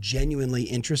are genuinely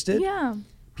interested, Yeah.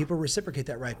 people reciprocate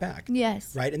that right back.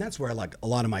 Yes. Right. And that's where like a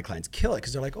lot of my clients kill it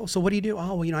because they're like, oh, so what do you do?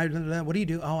 Oh, well, what do you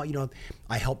do? Oh,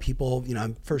 I help people,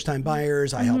 I'm first time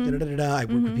buyers. I help, I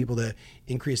work with people to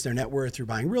increase their net worth through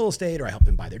buying real estate, or I help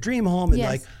them buy their dream home. And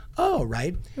Yes. like, oh,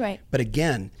 right. Right. But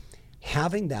again,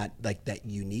 having that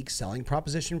unique selling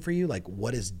proposition for you, like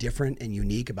what is different and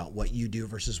unique about what you do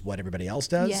versus what everybody else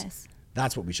does. Yes.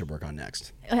 That's what we should work on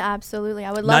next. Absolutely.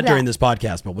 I would love Not that. during this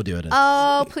podcast, but we'll do it.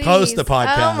 Oh, please. Post the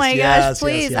podcast. Oh my Yes, gosh,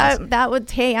 please. yes.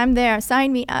 Hey, I'm there.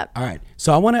 Sign me up. All right.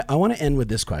 So I want to end with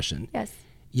this question. Yes.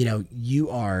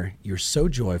 You're so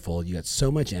joyful. You got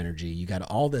so much energy. You got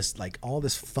all this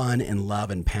fun and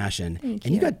love and passion.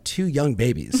 And you got 2 young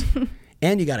babies.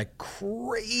 And you got a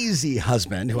crazy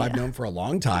husband who I've known for a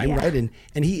long time, right?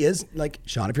 And he is like,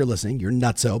 Sean, if you're listening, you're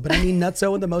nutso, but I mean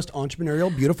nutso in the most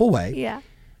entrepreneurial, beautiful way. Yeah.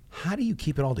 How do you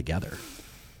keep it all together?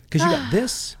 Because you got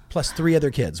this plus 3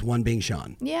 other kids, one being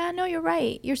Sean. Yeah, no, you're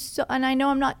right. And I know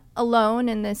I'm not alone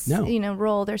in this,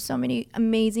 role. There's so many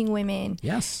amazing women.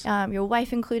 Yes. Your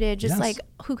wife included, just Yes. like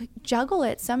who could juggle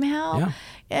it somehow. Yeah.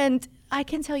 And I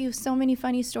can tell you so many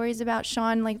funny stories about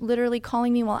Sean, like literally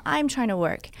calling me while I'm trying to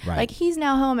work. Right. Like he's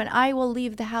now home and I will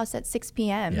leave the house at 6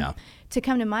 p.m. Yeah. to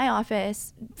come to my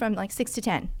office from like 6 to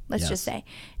 10, let's just say.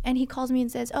 And he calls me and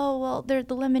says, oh, well, the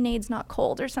lemonade's not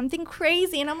cold or something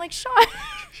crazy. And I'm like, Sean,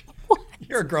 what?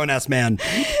 You're a grown-ass man.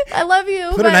 I love you.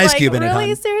 Put but an ice like, cube in it, really?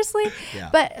 hon. Seriously? Yeah.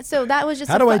 But so that was just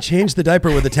How do I change the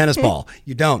diaper with a tennis ball?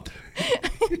 You don't.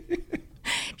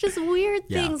 just weird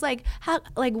Yeah. things like how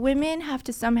like women have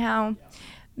to somehow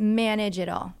manage it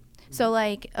all. So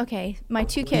like, okay, my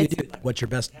 2 What do you kids. do? What's your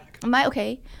best hack?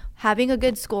 Having a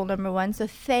good school, number one. So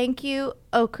thank you,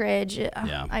 Oak Ridge.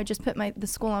 Yeah. I just put the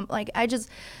school on.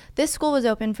 This school was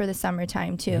open for the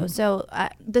summertime too. So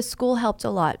the school helped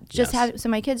a lot. So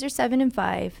my kids are 7 and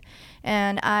 5,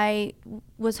 and I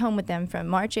was home with them from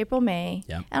March, April, May,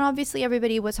 Yeah. and obviously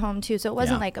everybody was home too. So it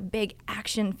wasn't Yeah. like a big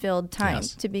action-filled time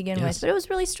Yes. to begin Yes. with, but it was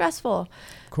really stressful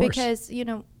course. because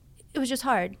it was just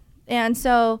hard. And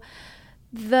so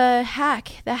the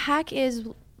hack is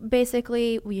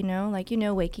basically,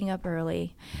 waking up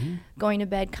early, going to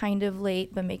bed kind of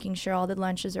late, but making sure all the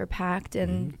lunches are packed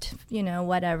and,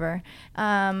 whatever.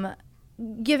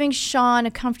 Giving Sean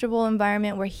a comfortable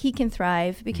environment where he can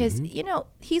thrive because,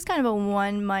 he's kind of a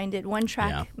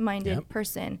one-track-minded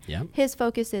person. Yeah. His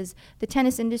focus is the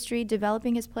tennis industry,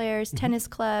 developing his players, tennis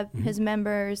club, his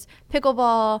members,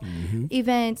 pickleball,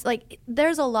 events. Like,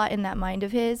 there's a lot in that mind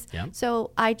of his. Yeah.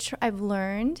 So I've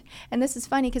learned, and this is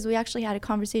funny because we actually had a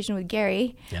conversation with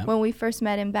Gary when we first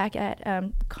met him back at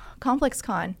Complex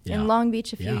Con in Long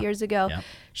Beach a few years ago. Yeah.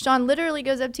 Sean literally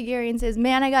goes up to Gary and says,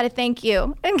 man, I got to thank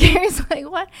you. And Gary's like,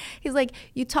 what? He's like,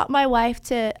 you taught my wife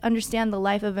to understand the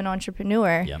life of an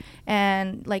entrepreneur. Yep.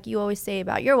 And like you always say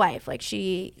about your wife, like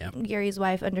Gary's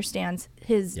wife understands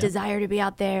his desire to be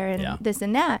out there and this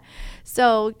and that.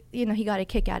 So, he got a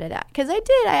kick out of that. Because I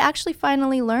actually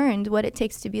finally learned what it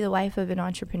takes to be the wife of an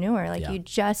entrepreneur. Like you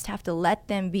just have to let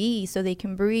them be so they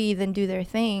can breathe and do their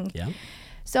thing. Yeah.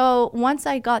 So once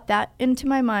I got that into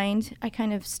my mind, I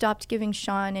kind of stopped giving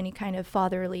Sean any kind of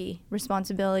fatherly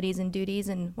responsibilities and duties.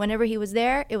 And whenever he was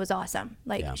there, it was awesome.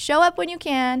 Like, show up when you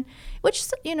can, which,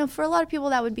 for a lot of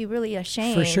people, that would be really a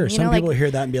shame. For sure. Some people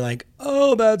hear that and be like,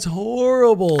 oh, that's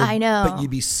horrible. I know. But you'd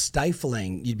be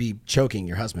you'd be choking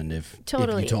your husband if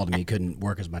you told him he couldn't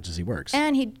work as much as he works.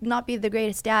 And he'd not be the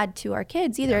greatest dad to our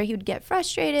kids either. Yeah. He would get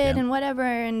frustrated and whatever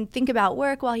and think about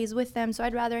work while he's with them. So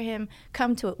I'd rather him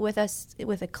come to it with us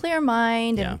with a clear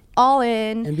mind and all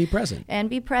in. And be present.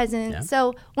 Yeah.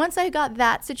 So once I got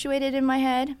that situated in my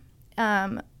head,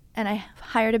 and I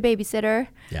hired a babysitter.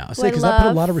 Yeah, I'll say because that put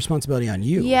a lot of responsibility on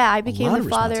you. Yeah, I became the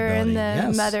father and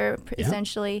the mother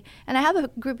essentially. And I have a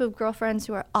group of girlfriends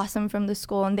who are awesome from the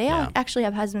school, and they actually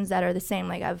have husbands that are the same.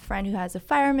 Like I have a friend who has a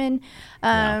fireman,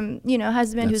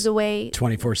 husband who's away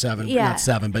 24/7, not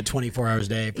 7, but 24 hours a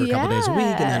day for a couple days a week,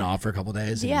 and then off for a couple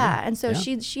days. And so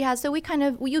she has. So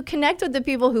you connect with the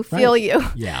people who feel you.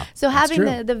 Yeah. So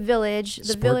having the village,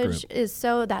 is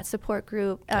so that support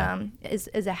group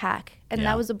is a hack. And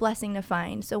that was a blessing to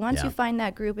find. So once you find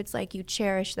that group, it's like you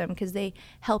cherish them because they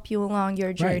help you along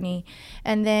your journey. Right.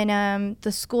 And then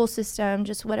the school system,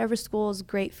 just whatever school is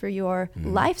great for your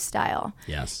lifestyle.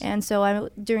 Yes. And so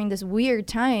during this weird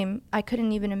time, I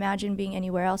couldn't even imagine being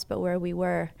anywhere else but where we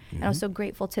were. And I was so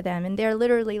grateful to them. And they're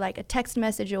literally like a text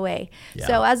message away. Yeah.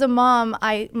 So as a mom,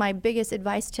 my biggest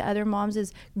advice to other moms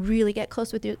is really get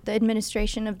close with the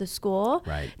administration of the school.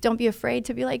 Right. Don't be afraid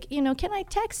to be like, can I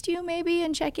text you maybe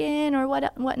and check in or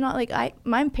whatnot. Like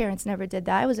my parents never did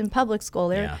that. I was in public school.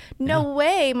 There no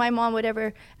way my mom would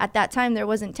ever, at that time there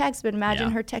wasn't text, but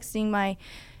imagine her texting my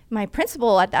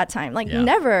principal at that time,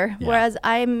 never. Yeah. Whereas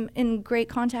I'm in great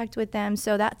contact with them.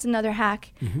 So that's another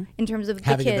hack in terms of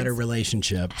having the kids. A better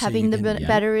relationship. Having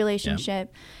better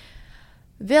relationship.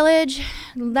 Village,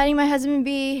 letting my husband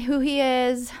be who he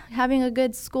is, having a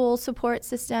good school support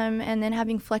system, and then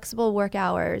having flexible work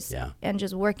hours and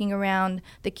just working around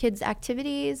the kids'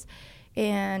 activities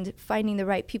and finding the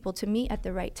right people to meet at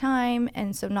the right time.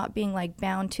 And so not being like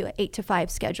bound to an 8 to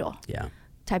 5 schedule. Yeah.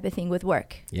 Type of thing with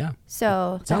work. Yeah.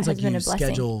 So it sounds that has been a you blessing.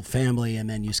 Schedule family and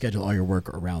then you schedule all your work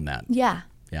around that. Yeah.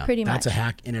 Pretty much. That's a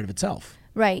hack in and of itself.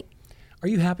 Right. Are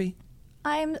you happy?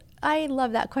 I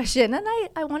love that question. And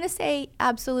I want to say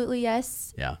absolutely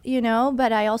yes. Yeah.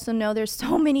 But I also know there's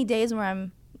so many days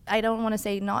where I don't want to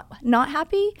say not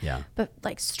happy, but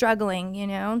like struggling,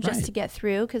 just to get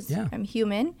through because I'm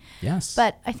human. Yes.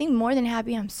 But I think more than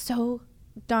happy, I'm so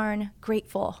darn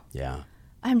grateful. Yeah.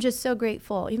 I'm just so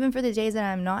grateful. Even for the days that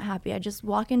I'm not happy, I just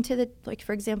walk into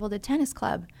for example, the tennis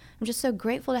club. I'm just so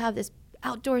grateful to have this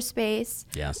outdoor space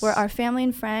where our family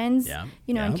and friends,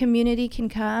 and community can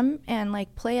come and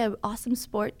like play an awesome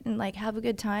sport and like have a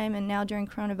good time. And now during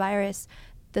coronavirus,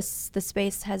 the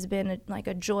space has been like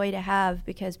a joy to have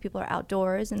because people are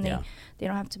outdoors and they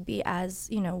don't have to be as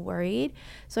worried.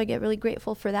 So I get really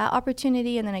grateful for that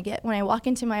opportunity. And then when I walk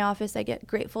into my office, I get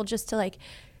grateful just to like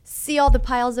see all the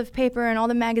piles of paper and all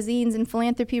the magazines and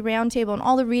Philanthropy Roundtable and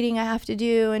all the reading I have to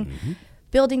do and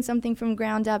building something from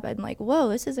ground up. I'm like, whoa,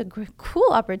 this is a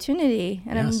cool opportunity.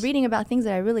 And I'm reading about things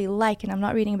that I really like, and I'm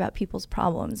not reading about people's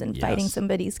problems and fighting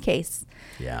somebody's case.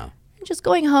 Yeah. And just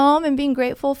going home and being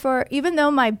grateful for, even though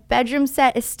my bedroom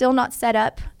set is still not set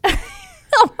up.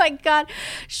 Oh my God.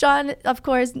 Sean, of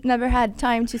course, never had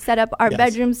time to set up our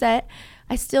bedroom set.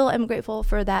 I still am grateful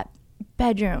for that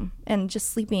bedroom and just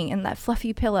sleeping in that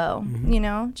fluffy pillow,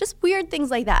 just weird things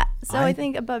like that. So I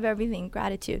think above everything,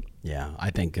 gratitude. Yeah,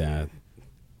 I think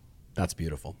that's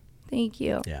beautiful. Thank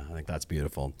you. Yeah, I think that's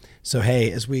beautiful. So hey,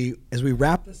 as we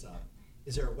wrap this up,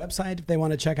 is there a website if they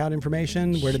want to check out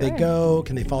information? Where do they go?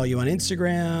 Can they follow you on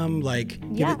Instagram? Like,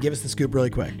 give us the scoop really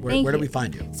quick. Where do we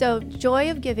find you? So Joy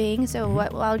of Giving. So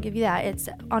I'll give you that. It's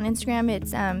on Instagram.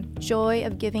 It's Joy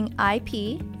of Giving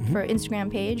IP for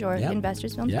Instagram page or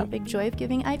Investors Philanthropic, Joy of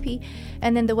Giving IP.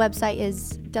 And then the website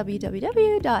is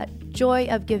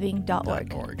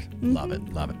www.joyofgiving.org. Love it.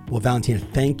 Well, Valentina,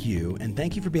 thank you. And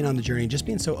thank you for being on the journey and just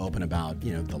being so open about,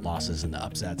 the losses and the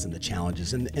upsets and the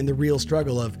challenges and the real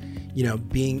struggle of,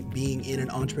 being in an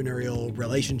entrepreneurial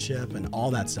relationship and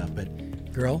all that stuff.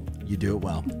 But girl, you do it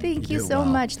well. Thank you so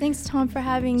much. Thanks, Tom, for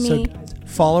having me. So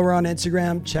follow her on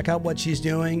Instagram, check out what she's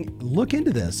doing, look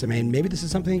into this. I mean, maybe this is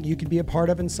something you could be a part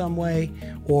of in some way,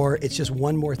 or it's just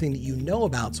one more thing that you know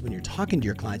about. So when you're talking to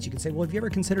your clients, you can say, well, have you ever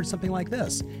considered something like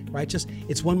this, right? Just,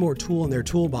 it's one more tool in their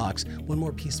toolbox, one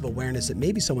more piece of awareness that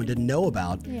maybe someone didn't know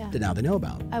about that now they know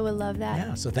about. I would love that.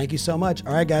 Yeah, so thank you so much.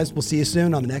 All right, guys, we'll see you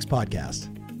soon on the next podcast.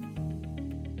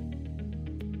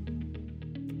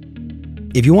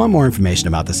 If you want more information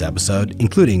about this episode,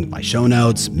 including my show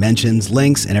notes, mentions,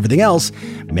 links, and everything else,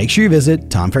 make sure you visit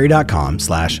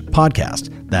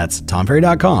tomferry.com/podcast. That's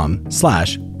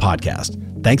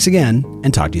tomferry.com/podcast. Thanks again,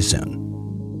 and talk to you soon.